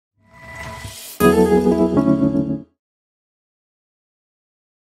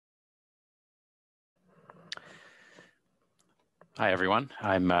Hi, everyone.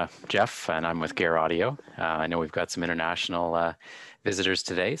 I'm Geoff, and I'm with GerrAudio. I know we've got some international visitors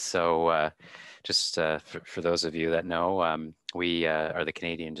today, so just for those of you that know, we are the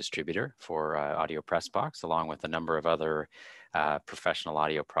Canadian distributor for AudioPressBox, along with a number of other professional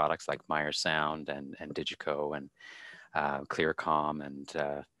audio products like Meyer Sound and Digico and Clearcom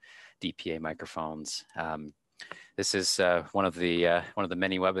and DPA microphones. This is one of the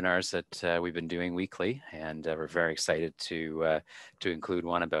many webinars that we've been doing weekly, and we're very excited to include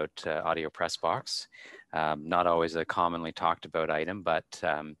one about AudioPressBox. Not always a commonly talked about item, but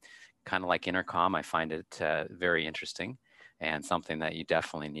kind of like intercom, I find it very interesting and something that you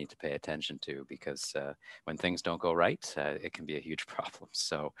definitely need to pay attention to, because when things don't go right, it can be a huge problem.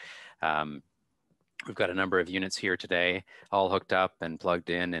 So we've got a number of units here today, all hooked up and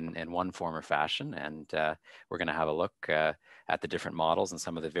plugged in one form or fashion, and we're going to have a look at the different models and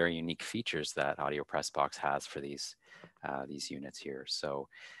some of the very unique features that AudioPressBox has for these units here. So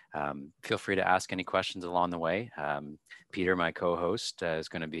feel free to ask any questions along the way. Peter, my co-host, is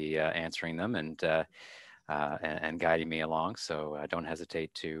going to be answering them and guiding me along, so don't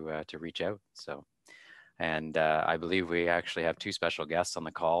hesitate to reach out. So. And I believe we actually have two special guests on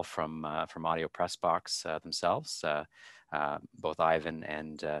the call from AudioPressBox themselves, both Ivan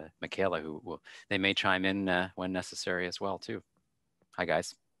and Michaela, they may chime in when necessary as well too. Hi,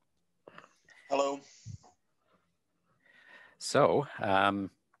 guys. Hello. So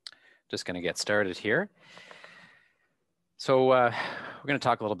just going to get started here. So we're going to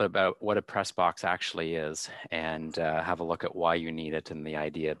talk a little bit about what a press box actually is, and have a look at why you need it and the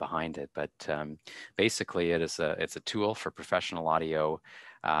idea behind it. But basically, it's a tool for professional audio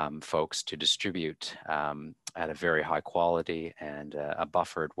folks to distribute at a very high quality and a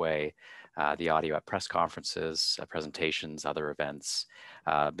buffered way the audio at press conferences, presentations, other events,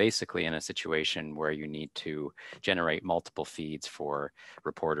 basically in a situation where you need to generate multiple feeds for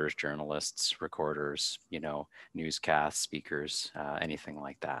reporters, journalists, recorders, newscasts, speakers, anything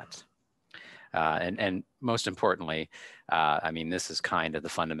like that. And most importantly, I mean, this is kind of the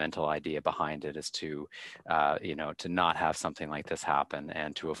fundamental idea behind it, is to, to not have something like this happen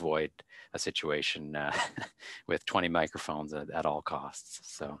and to avoid a situation with 20 microphones at all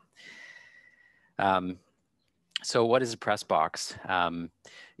costs. So what is a press box?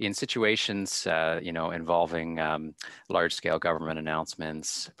 In situations, involving large-scale government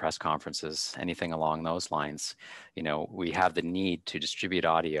announcements, press conferences, anything along those lines, we have the need to distribute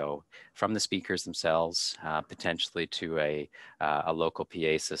audio from the speakers themselves, potentially to a local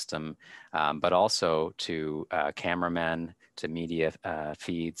PA system, but also to cameramen, to media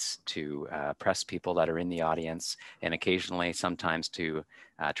feeds, to press people that are in the audience, and occasionally, sometimes to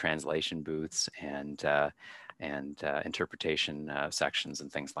translation booths and interpretation sections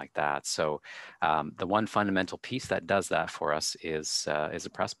and things like that. So the one fundamental piece that does that for us is a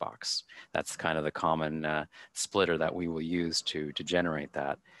press box. That's kind of the common splitter that we will use to generate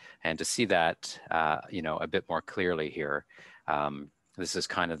that. And to see that, a bit more clearly here, this is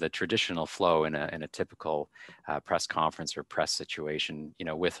kind of the traditional flow in a typical press conference or press situation,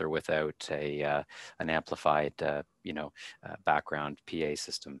 with or without an amplified, background PA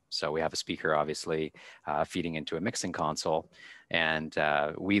system. So we have a speaker, obviously, feeding into a mixing console, and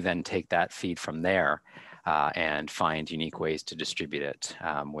we then take that feed from there and find unique ways to distribute it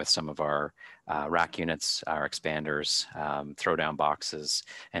with some of our rack units, our expanders, throwdown boxes,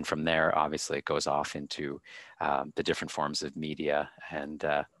 and from there, obviously, it goes off into the different forms of media and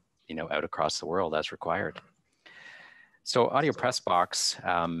out across the world as required. So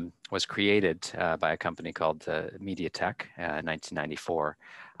AudioPressBox was created by a company called MediaTek in 1994.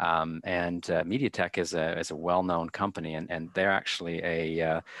 And MediaTek is a well-known company, and they're actually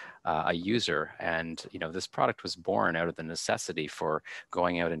a user. And, this product was born out of the necessity for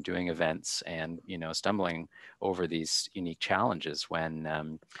going out and doing events and, stumbling over these unique challenges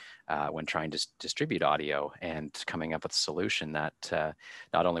when trying to distribute audio, and coming up with a solution that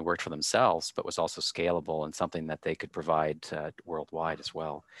not only worked for themselves, but was also scalable and something that they could provide worldwide as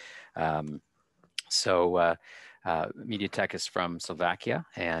well. MediaTek is from Slovakia,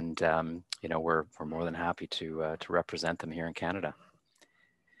 and we're more than happy to represent them here in Canada.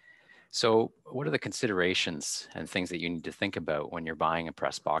 So what are the considerations and things that you need to think about when you're buying a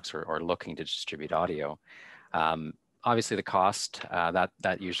press box or looking to distribute audio? Obviously, the cost,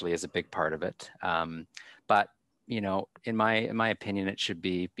 that usually is a big part of it. But in my opinion, it should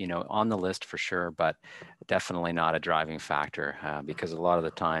be on the list for sure, but definitely not a driving factor, because a lot of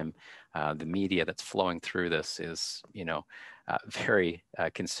the time, the media that's flowing through this is very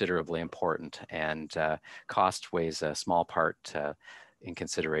considerably important, and cost weighs a small part in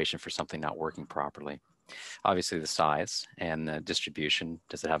consideration for something not working properly. Obviously the size and the distribution.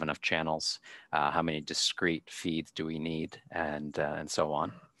 Does it have enough channels? How many discrete feeds do we need? And so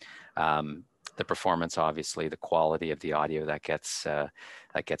on. The performance, obviously, the quality of the audio that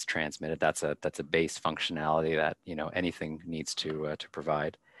gets transmitted. That's a base functionality that anything needs to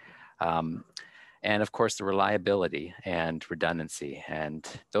provide. And of course, the reliability and redundancy. And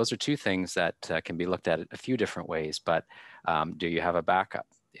those are two things that can be looked at a few different ways. But do you have a backup?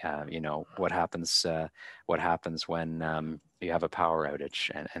 What happens when you have a power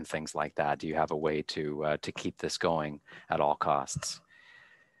outage and things like that? Do you have a way to keep this going at all costs?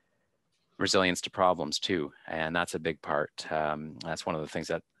 Resilience to problems too, and that's a big part. That's one of the things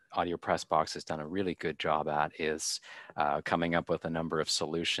that AudioPressBox has done a really good job at, is coming up with a number of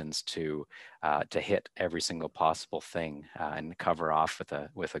solutions to hit every single possible thing and cover off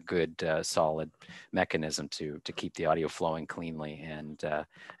with a good solid mechanism to keep the audio flowing cleanly and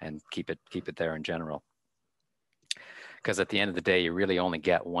keep it there in general. Because at the end of the day, you really only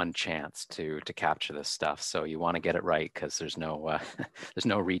get one chance to capture this stuff. So you want to get it right, because there's no there's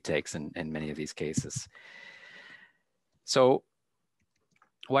no retakes in many of these cases. So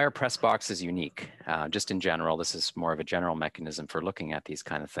why are press boxes unique? Just in general, this is more of a general mechanism for looking at these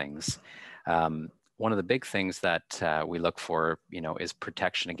kind of things. One of the big things that we look for, is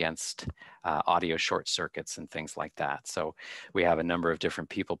protection against audio short circuits and things like that. So we have a number of different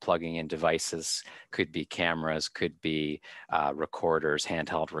people plugging in devices. Could be cameras, could be recorders,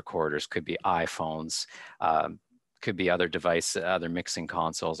 handheld recorders, could be iPhones, could be other devices, other mixing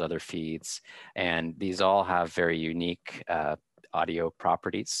consoles, other feeds. And these all have very unique audio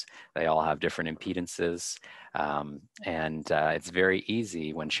properties. They all have different impedances. And it's very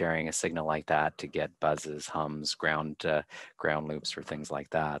easy when sharing a signal like that to get buzzes, hums, ground loops, or things like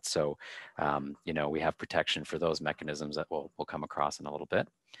that. So, we have protection for those mechanisms that we'll come across in a little bit.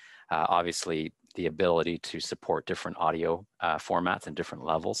 Obviously, the ability to support different audio formats and different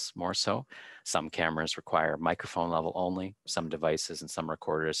levels more so. Some cameras require microphone level only. Some devices and some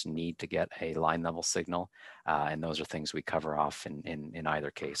recorders need to get a line level signal. And those are things we cover off in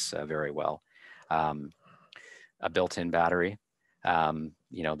either case very well. A built-in battery.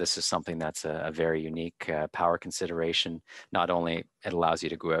 This is something that's a very unique power consideration. Not only it allows you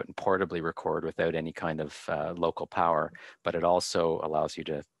to go out and portably record without any kind of local power, but it also allows you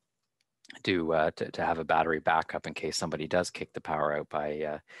to have a battery backup in case somebody does kick the power out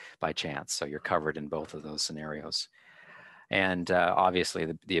by chance. So you're covered in both of those scenarios. And obviously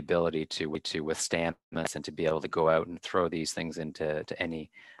the ability to withstand this and to be able to go out and throw these things into any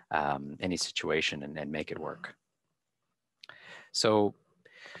situation and make it work. So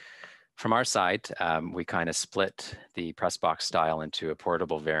from our side, we kind of split the PressBox style into a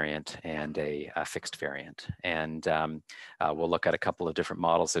portable variant and a fixed variant. And we'll look at a couple of different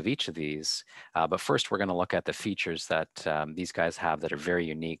models of each of these. But first, we're going to look at the features that these guys have that are very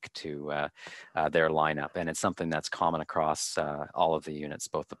unique to their lineup. And it's something that's common across all of the units,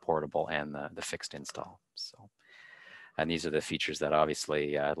 both the portable and the fixed install. So, and these are the features that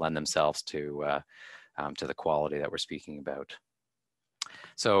obviously lend themselves to the quality that we're speaking about.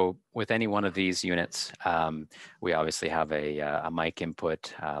 So with any one of these units, we obviously have a mic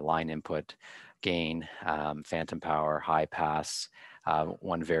input, line input, gain, phantom power, high pass.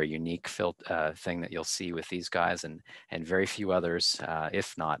 One very unique thing that you'll see with these guys, and very few others,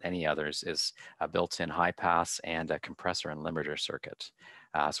 if not any others, is a built-in high pass and a compressor and limiter circuit.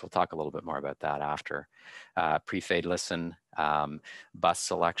 So we'll talk a little bit more about that after. Pre-fade listen, bus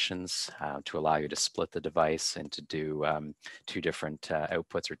selections to allow you to split the device and to do two different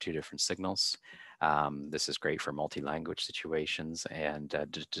outputs or two different signals. This is great for multi-language situations and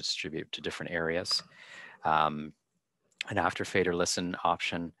to distribute to different areas. An after fader listen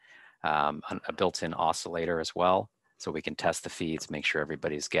option, a built-in oscillator as well, so we can test the feeds, make sure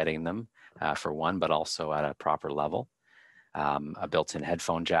everybody's getting them for one, but also at a proper level. A built-in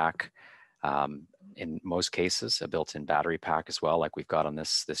headphone jack, in most cases, a built-in battery pack as well, like we've got on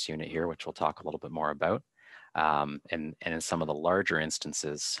this unit here, which we'll talk a little bit more about. And in some of the larger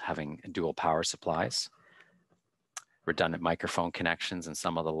instances, having dual power supplies, redundant microphone connections in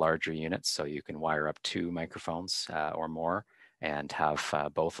some of the larger units, so you can wire up 2 microphones or more and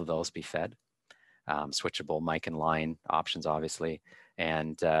have both of those be fed. Switchable mic and line options, obviously,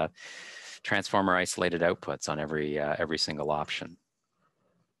 and transformer isolated outputs on every single option.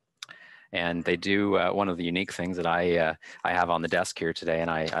 And they do one of the unique things that I have on the desk here today, and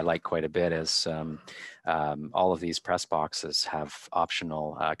I like quite a bit, is all of these press boxes have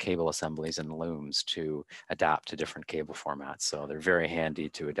optional cable assemblies and looms to adapt to different cable formats. So they're very handy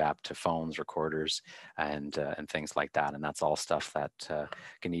to adapt to phones, recorders, and things like that. And that's all stuff that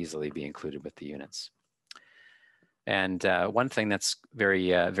can easily be included with the units. And one thing that's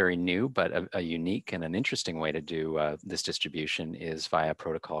very new, but a unique and an interesting way to do this distribution is via a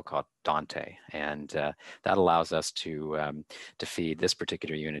protocol called DANTE, and that allows us to feed this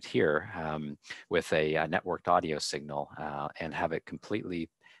particular unit here with a networked audio signal and have it completely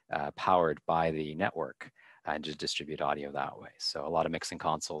powered by the network and to distribute audio that way. So a lot of mixing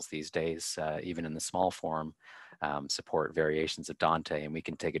consoles these days, even in the small form, support variations of DANTE, and we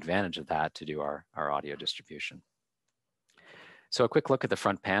can take advantage of that to do our audio distribution. So a quick look at the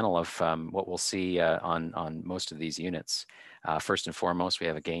front panel of what we'll see on most of these units. First and foremost, we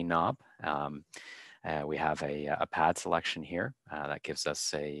have a gain knob. We have a pad selection here that gives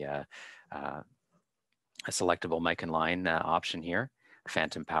us a selectable mic and line option here,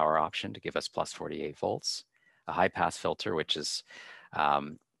 phantom power option to give us plus 48 volts, a high pass filter, which is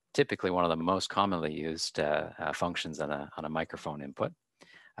typically one of the most commonly used functions on a microphone input.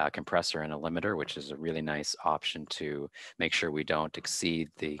 A compressor and a limiter, which is a really nice option to make sure we don't exceed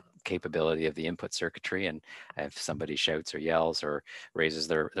the capability of the input circuitry. And if somebody shouts or yells or raises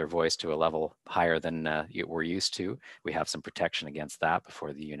their voice to a level higher than we're used to, we have some protection against that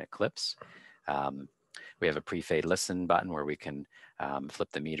before the unit clips. We have a pre-fade listen button where we can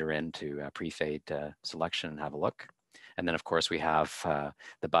flip the meter into pre-fade selection and have a look. And then, of course, we have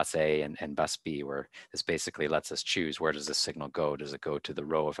the bus A and bus B, where this basically lets us choose where does the signal go. Does it go to the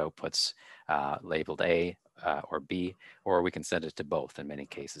row of outputs labeled A or B, or we can send it to both in many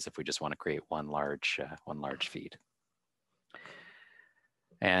cases if we just want to create one large feed.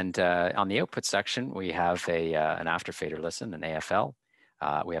 And on the output section, we have an after fader listen, an AFL.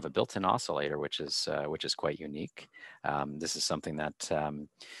 We have a built-in oscillator, which is quite unique. This is something that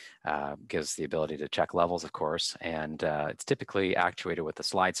gives the ability to check levels, of course, and it's typically actuated with a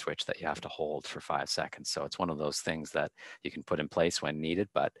slide switch that you have to hold for 5 seconds. So it's one of those things that you can put in place when needed,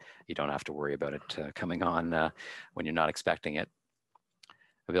 but you don't have to worry about it coming on when you're not expecting it.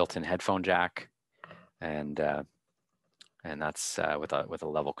 A built-in headphone jack, and that's with a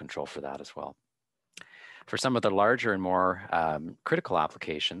level control for that as well. For some of the larger and more critical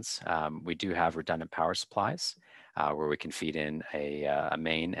applications, we do have redundant power supplies where we can feed in a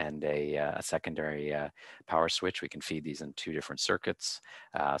main and a secondary power switch. We can feed these in 2 different circuits.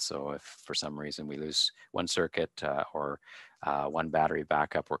 So if for some reason we lose one circuit or one battery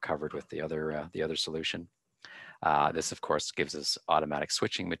backup, we're covered with the other solution. This, of course, gives us automatic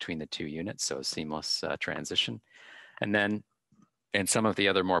switching between the 2 units, so a seamless transition. And then in some of the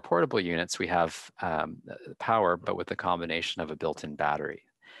other more portable units, we have power, but with a combination of a built-in battery.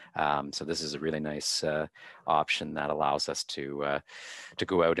 So this is a really nice option that allows us to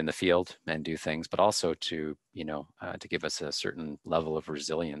go out in the field and do things, but also to give us a certain level of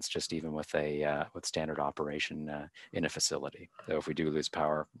resilience, just even with standard operation in a facility. So if we do lose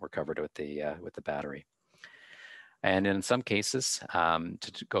power, we're covered with the battery. And in some cases,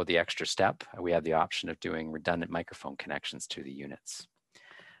 to go the extra step, we have the option of doing redundant microphone connections to the units.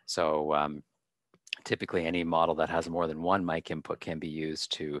 So typically any model that has more than one mic input can be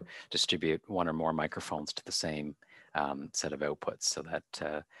used to distribute 1 or more microphones to the same set of outputs, so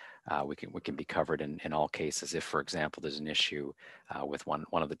that we can be covered in all cases if, for example, there's an issue with one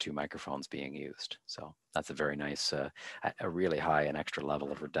of the 2 microphones being used. So that's a very nice, a really high and extra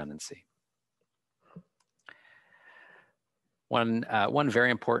level of redundancy. One very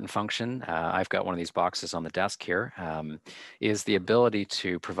important function, I've got one of these boxes on the desk here, is the ability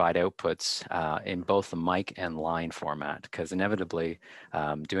to provide outputs in both the mic and line format, because inevitably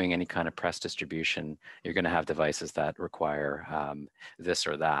doing any kind of press distribution, you're going to have devices that require this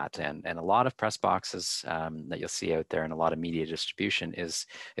or that. And a lot of press boxes that you'll see out there and a lot of media distribution is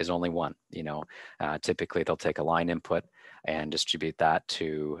only one. Typically they'll take a line input and distribute that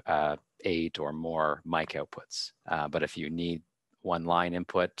to 8 or more mic outputs. But if you need 1 line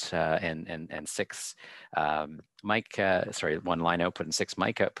input and 6 1 line output and 6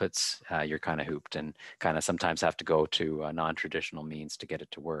 mic outputs, you're kind of hooped and kind of sometimes have to go to non-traditional means to get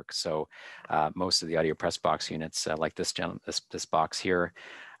it to work. So most of the AudioPressBox units, like this box here,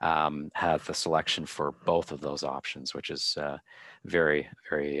 have the selection for both of those options, which is very,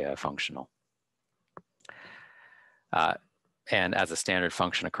 very functional. And as a standard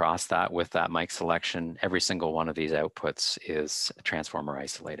function across that, with that mic selection, every single one of these outputs is transformer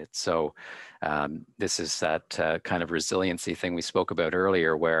isolated. So this is that kind of resiliency thing we spoke about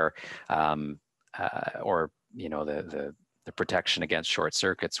earlier, where, the protection against short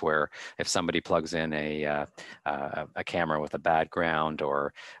circuits, where if somebody plugs in a camera with a bad ground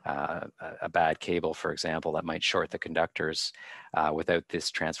or a bad cable, for example, that might short the conductors, without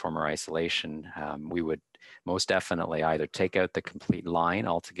this transformer isolation, we would most definitely either take out the complete line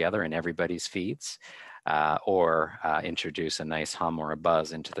altogether in everybody's feeds, or introduce a nice hum or a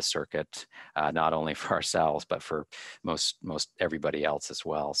buzz into the circuit, not only for ourselves, but for most everybody else as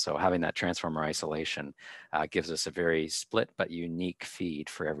well. So having that transformer isolation gives us a very split but unique feed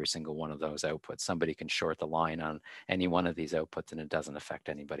for every single one of those outputs. Somebody can short the line on any one of these outputs and it doesn't affect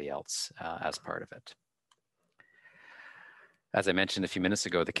anybody else as part of it. As I mentioned a few minutes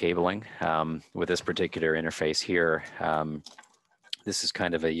ago, the cabling with this particular interface here, this is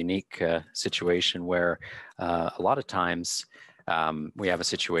kind of a unique situation where a lot of times we have a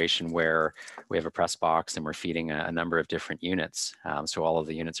situation where we have a press box and we're feeding a number of different units. So all of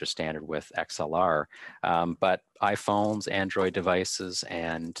the units are standard with XLR, but iPhones, Android devices,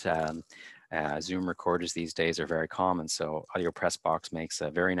 and Zoom recorders these days are very common. So AudioPressBox makes a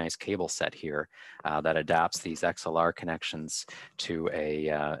very nice cable set here that adapts these XLR connections to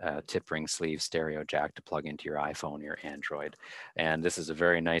a tip ring sleeve stereo jack to plug into your iPhone or your Android. And this is a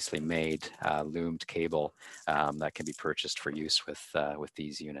very nicely made loomed cable that can be purchased for use with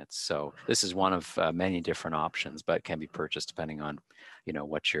these units. So this is one of many different options, but can be purchased depending on, you know,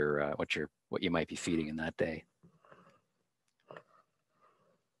 what you might be feeding in that day.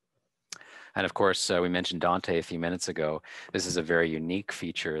 And of course, we mentioned DANTE a few minutes ago. This is a very unique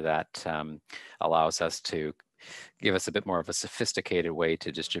feature that allows us to give us a bit more of a sophisticated way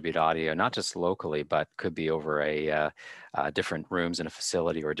to distribute audio, not just locally, but could be over different rooms in a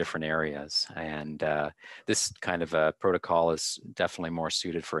facility or different areas. And this kind of a protocol is definitely more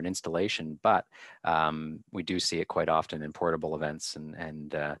suited for an installation, but we do see it quite often in portable events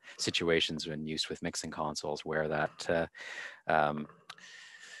and situations when used with mixing consoles where that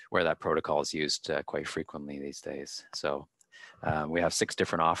protocol is used quite frequently these days. So we have 6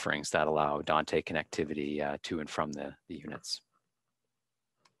 different offerings that allow DANTE connectivity to and from the units.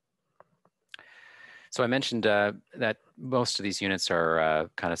 So I mentioned that most of these units are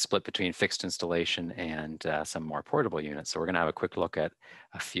kind of split between fixed installation and some more portable units. So we're going to have a quick look at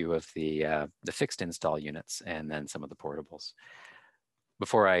a few of the fixed install units and then some of the portables.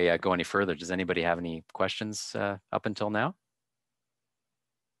 Before I go any further, does anybody have any questions up until now?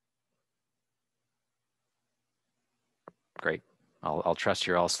 Great. I'll trust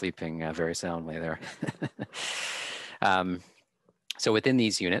you're all sleeping very soundly there. So within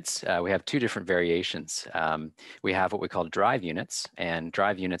these units, we have 2 different variations. We have what we call drive units, and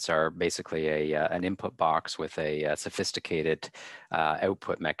drive units are basically an input box with a sophisticated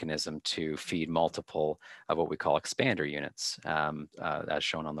output mechanism to feed multiple of what we call expander units, as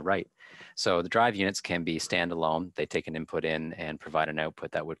shown on the right. So the drive units can be standalone. They take an input in and provide an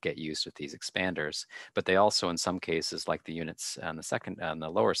output that would get used with these expanders. But they also, in some cases, like the units on the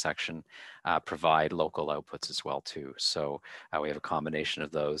lower section, provide local outputs as well too. So we have a combination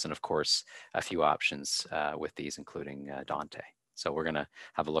of those, and of course, a few options with these, including DANTE. So we're going to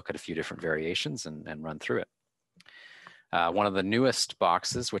have a look at a few different variations and run through it. One of the newest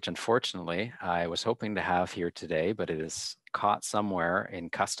boxes, which unfortunately I was hoping to have here today, but it is caught somewhere in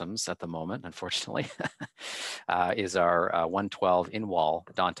customs at the moment, unfortunately, is our 112 in-wall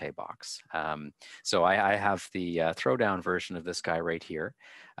DANTE box. So I have the throwdown version of this guy right here,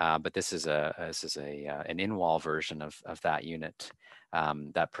 but this is an in-wall version of that unit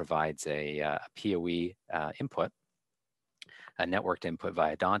that provides a PoE input, a networked input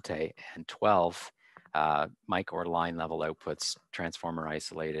via DANTE, and 12 mic or line level outputs, transformer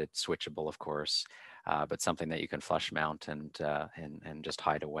isolated, switchable, of course, but something that you can flush mount and just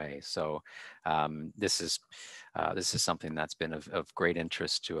hide away. So this is something that's been of great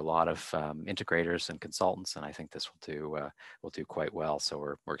interest to a lot of integrators and consultants, and I think this will do quite well.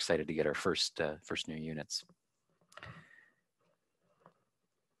 So we're excited to get our first new units.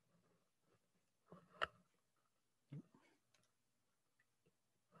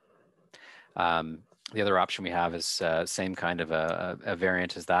 The other option we have is same kind of a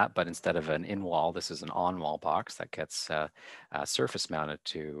variant as that, but instead of an in-wall, this is an on-wall box that gets surface mounted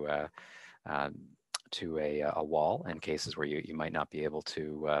to a wall in cases where you might not be able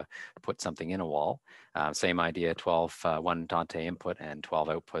to put something in a wall. Same idea, 1 DANTE input and 12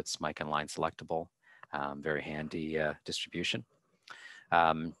 outputs, mic and line selectable. Very handy distribution.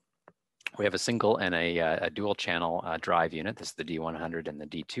 We have a single and a dual channel drive unit. This is the D100 and the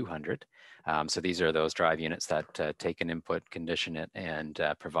D200. So these are those drive units that take an input, condition it, and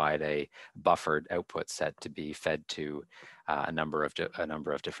provide a buffered output set to be fed to a number of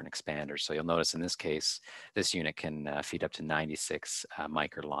different expanders. So you'll notice in this case, this unit can feed up to 96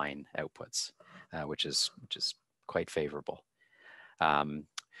 mic or line outputs, which is quite favorable.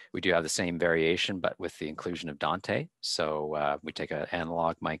 we do have the same variation, but with the inclusion of DANTE. So we take an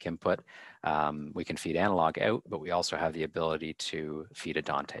analog mic input. We can feed analog out, but we also have the ability to feed a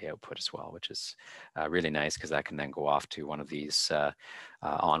DANTE output as well, which is really nice because that can then go off to one of these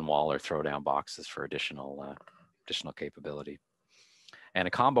on-wall or throw-down boxes for additional capability. And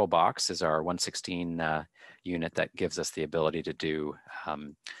a combo box is our 116 unit that gives us the ability to do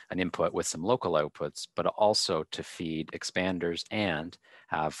an input with some local outputs, but also to feed expanders and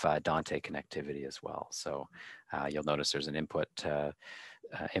have DANTE connectivity as well. So you'll notice there's an input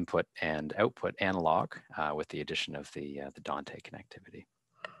and output analog with the addition of the DANTE connectivity.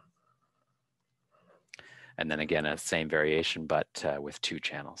 And then again, a same variation, but with 2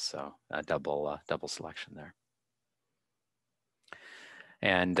 channels, so a double selection there.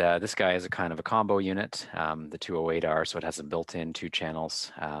 And this guy is a kind of a combo unit, the 208R, so it has a built-in 2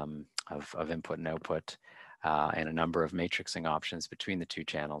 channels of input and output, and a number of matrixing options between the 2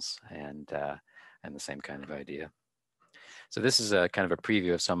 channels, and the same kind of idea. So this is a kind of a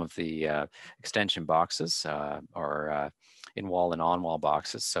preview of some of the extension boxes or in-wall and on-wall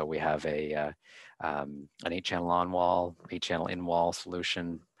boxes. So we have an 8-channel on-wall, 8-channel in-wall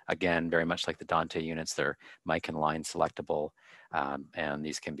solution. Again, very much like the DANTE units, they're mic and line selectable. And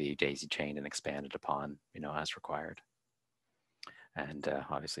these can be daisy chained and expanded upon, as required. And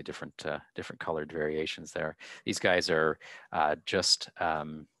obviously different colored variations there. These guys are just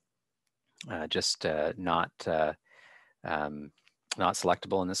not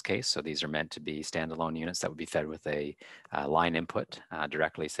selectable in this case. So these are meant to be standalone units that would be fed with a line input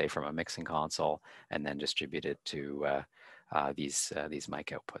directly, say from a mixing console, and then distributed to these mic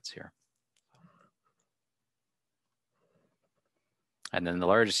outputs here. And then the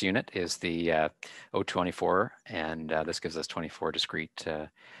largest unit is the 024, and this gives us 24 discrete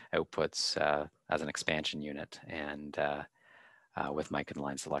outputs as an expansion unit, and with mic and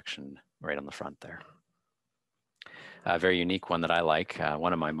line selection right on the front there. A very unique one that I like,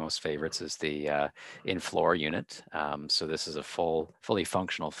 one of my most favorites, is the in-floor unit. So this is a fully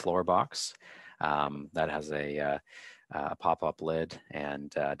functional floor box that has a pop-up lid,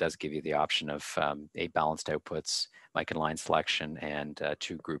 and does give you the option of 8 balanced outputs, mic and line selection, and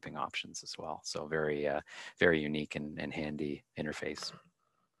 2 grouping options as well. So very unique and handy interface.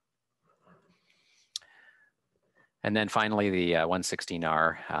 And then finally, the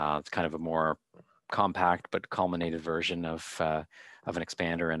 116R. It's kind of a more compact but culminated version of an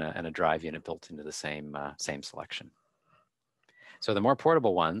expander and a drive unit built into the same selection. So the more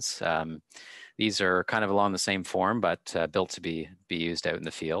portable ones, these are kind of along the same form, but built to be used out in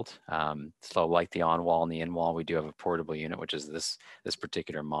the field. So like the on-wall and the in-wall, we do have a portable unit, which is this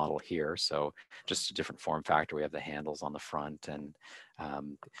particular model here. So just a different form factor. We have the handles on the front and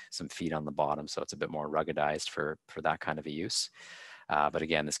some feet on the bottom. So it's a bit more ruggedized for that kind of a use. But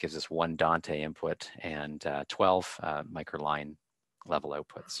again, this gives us 1 DANTE input and 12 microline level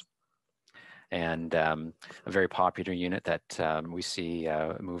outputs. And a very popular unit that we see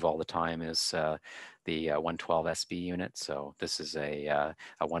move all the time is the 112 SB unit. So this is a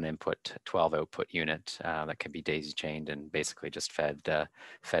 1 input, 12 output unit that can be daisy chained and basically just fed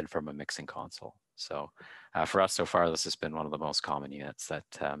from a mixing console. So for us so far, this has been one of the most common units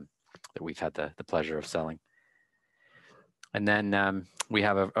that we've had the pleasure of selling. And then we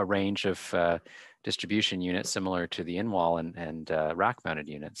have a range of distribution units similar to the in-wall and rack-mounted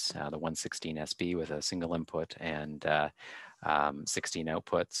units, the 116 SB with a single input and 16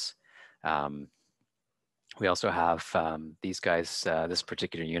 outputs. We also have these guys, this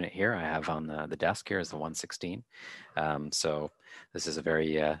particular unit here I have on the desk here is the 116. So this is a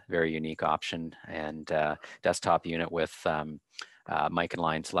very unique option and desktop unit with mic and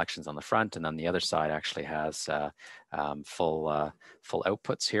line selections on the front, and then the other side actually has full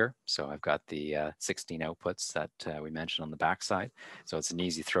outputs here. So I've got the 16 outputs that we mentioned on the back side. So it's an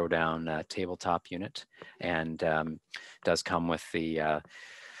easy throw down tabletop unit, and does come with the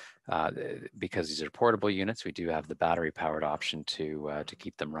because these are portable units, we do have the battery powered option to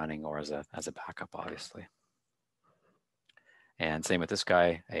keep them running or as a backup, obviously. And same with this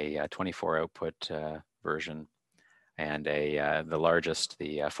guy, a 24 output version, and the largest,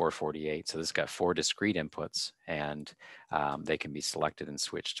 the 448. So this has got 4 discrete inputs, and they can be selected and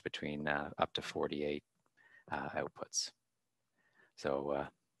switched between up to 48 outputs. So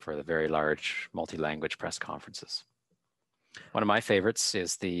for the very large multi-language press conferences. One of my favorites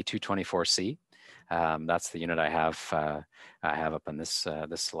is the 224C. That's the unit I have up on this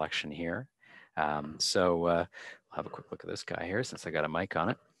selection here. So we'll have a quick look at this guy here since I got a mic on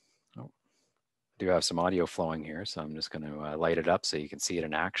it. Oh, do have some audio flowing here, so I'm just going to light it up so you can see it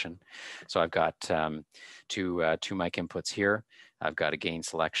in action. So I've got two mic inputs here. I've got a gain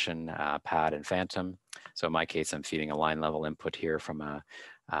selection pad and phantom. So in my case, I'm feeding a line level input here from a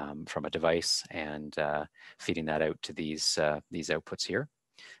device and feeding that out to these outputs here.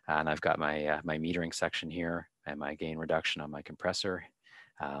 And I've got my metering section here and my gain reduction on my compressor.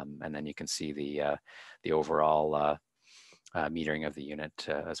 And then you can see the overall metering of the unit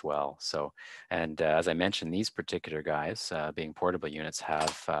as well. So, and as I mentioned, these particular guys, being portable units,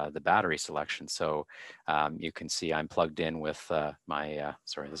 have the battery selection. So you can see I'm plugged in with my,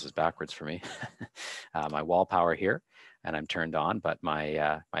 sorry, this is backwards for me, my wall power here, and I'm turned on, but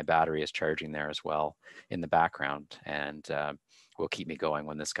my battery is charging there as well in the background, and will keep me going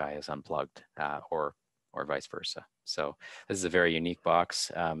when this guy is unplugged, or vice versa. So this is a very unique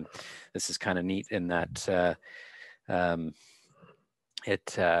box. This is kind of neat in that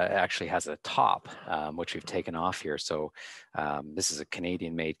it actually has a top, which we've taken off here. So this is a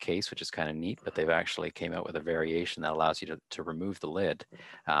Canadian-made case, which is kind of neat, but they've actually came out with a variation that allows you to remove the lid.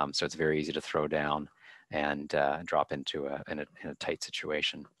 So it's very easy to throw down and drop into in a tight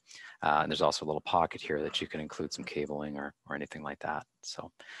situation. And there's also a little pocket here that you can include some cabling or anything like that.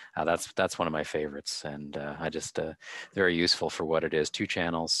 So that's one of my favorites, and I just very useful for what it is. 2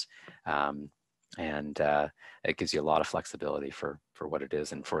 channels, and it gives you a lot of flexibility for what it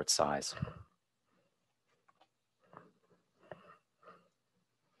is and for its size.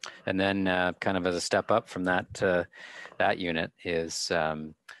 And then kind of as a step up from that unit is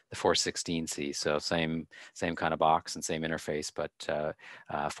the 416C. So same kind of box and same interface, but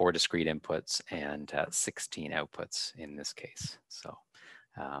 4 discrete inputs and 16 outputs in this case. So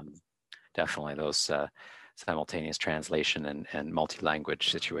definitely those simultaneous translation and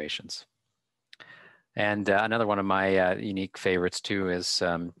multi-language situations. And another one of my unique favorites too is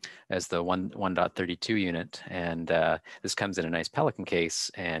the 1.32 unit, and this comes in a nice Pelican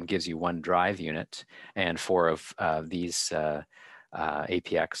case and gives you 1 drive unit and 4 of these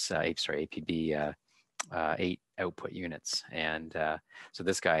APB 8 output units. And so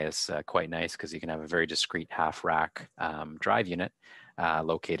this guy is quite nice because you can have a very discrete half rack drive unit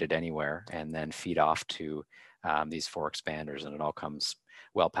located anywhere, and then feed off to these 4 expanders, and it all comes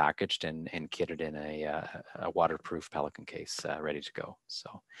well packaged and kitted in a waterproof Pelican case, ready to go.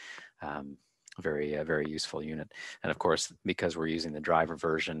 So very useful unit. And of course, because we're using the driver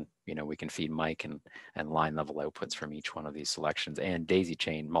version, you know, we can feed mic and line level outputs from each one of these selections, and daisy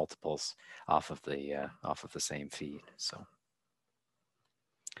chain multiples off of the same feed. So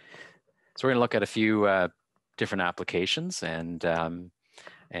we're going to look at a few different applications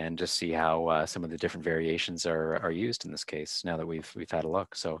and just see how some of the different variations are used in this case, now that we've had a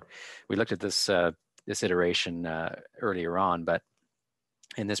look. So we looked at this this iteration earlier on, but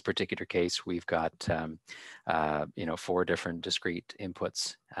in this particular case, we've got 4 different discrete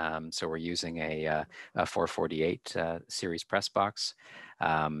inputs. So we're using a 448 series press box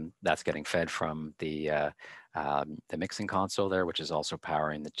that's getting fed from the mixing console there, which is also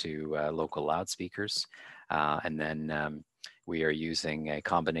powering the 2 local loudspeakers, and then we are using a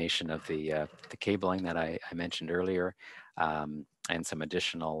combination of the cabling that I mentioned earlier, and some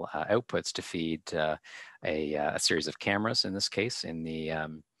additional outputs to feed a series of cameras, in this case in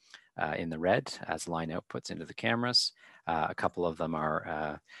the red as line outputs into the cameras. A couple of them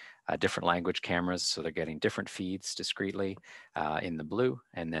are different language cameras, so they're getting different feeds discretely in the blue,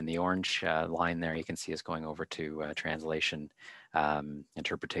 and then the orange line there you can see is going over to translation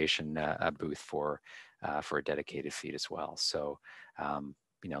interpretation booth for a dedicated feed as well. So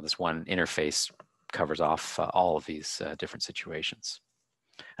this one interface covers off all of these different situations.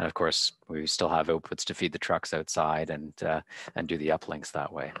 And of course, we still have outputs to feed the trucks outside and do the uplinks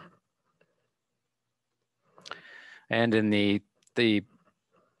that way. And in the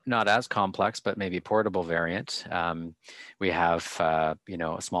not as complex, but maybe portable variant, we have a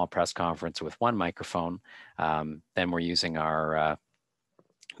small press conference with 1 microphone. Then we're using our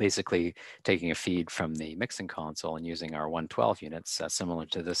basically taking a feed from the mixing console and using our 112 units, similar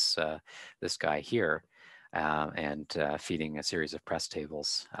to this guy here, and feeding a series of press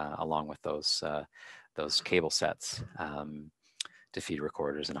tables along with those cable sets to feed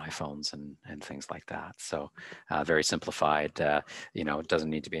recorders and iPhones and things like that. So very simplified. It doesn't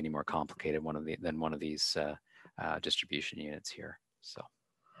need to be any more complicated than one of these distribution units here. So,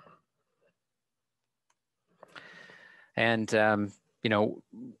 and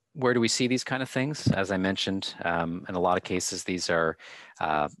where do we see these kind of things? As I mentioned, in a lot of cases, these are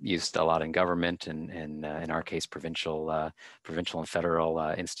used a lot in government and in our case, provincial and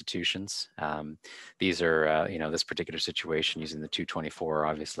federal institutions. These are, this particular situation using the 224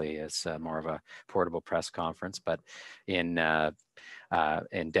 obviously is more of a portable press conference, but in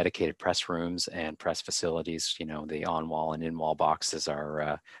dedicated press rooms and press facilities, the on-wall and in-wall boxes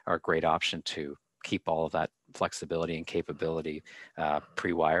are a great option to keep all of that flexibility and capability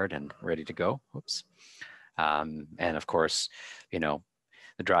pre-wired and ready to go. Oops. And of course, the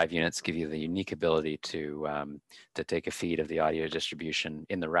drive units give you the unique ability to take a feed of the audio distribution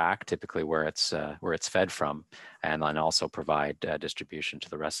in the rack, typically where it's fed from, and then also provide distribution to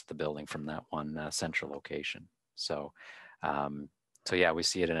the rest of the building from that one central location. So, so yeah, we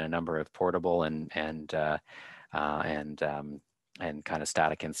see it in a number of portable and kind of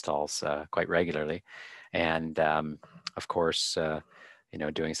static installs quite regularly, and of course,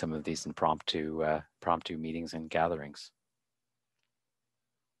 doing some of these impromptu meetings and gatherings.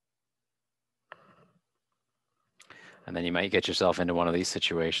 And then you might get yourself into one of these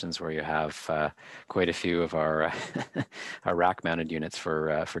situations where you have quite a few of our our rack-mounted units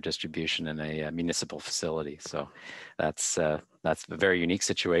for distribution in a municipal facility. So that's a very unique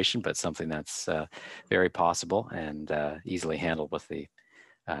situation, but something that's very possible and easily handled with the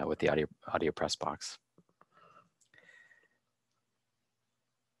AudioPressBox.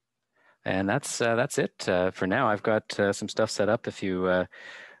 And that's it for now. I've got some stuff set up if you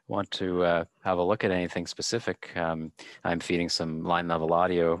want to have a look at anything specific. I'm feeding some line level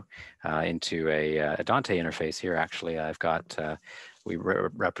audio into a DANTE interface here. Actually, I've got, we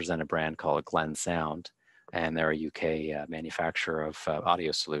represent a brand called Glen Sound, and they're a UK manufacturer of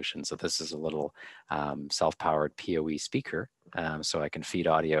audio solutions. So this is a little self-powered PoE speaker, so I can feed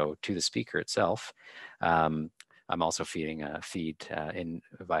audio to the speaker itself. I'm also feeding a feed in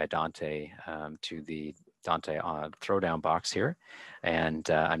via DANTE to the DANTE throwdown box here, and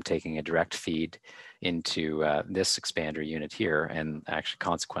I'm taking a direct feed into this expander unit here, and actually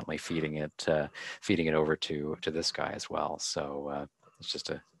consequently feeding it over to this guy as well. So it's just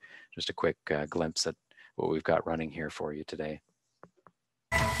a quick glimpse at what we've got running here for you today.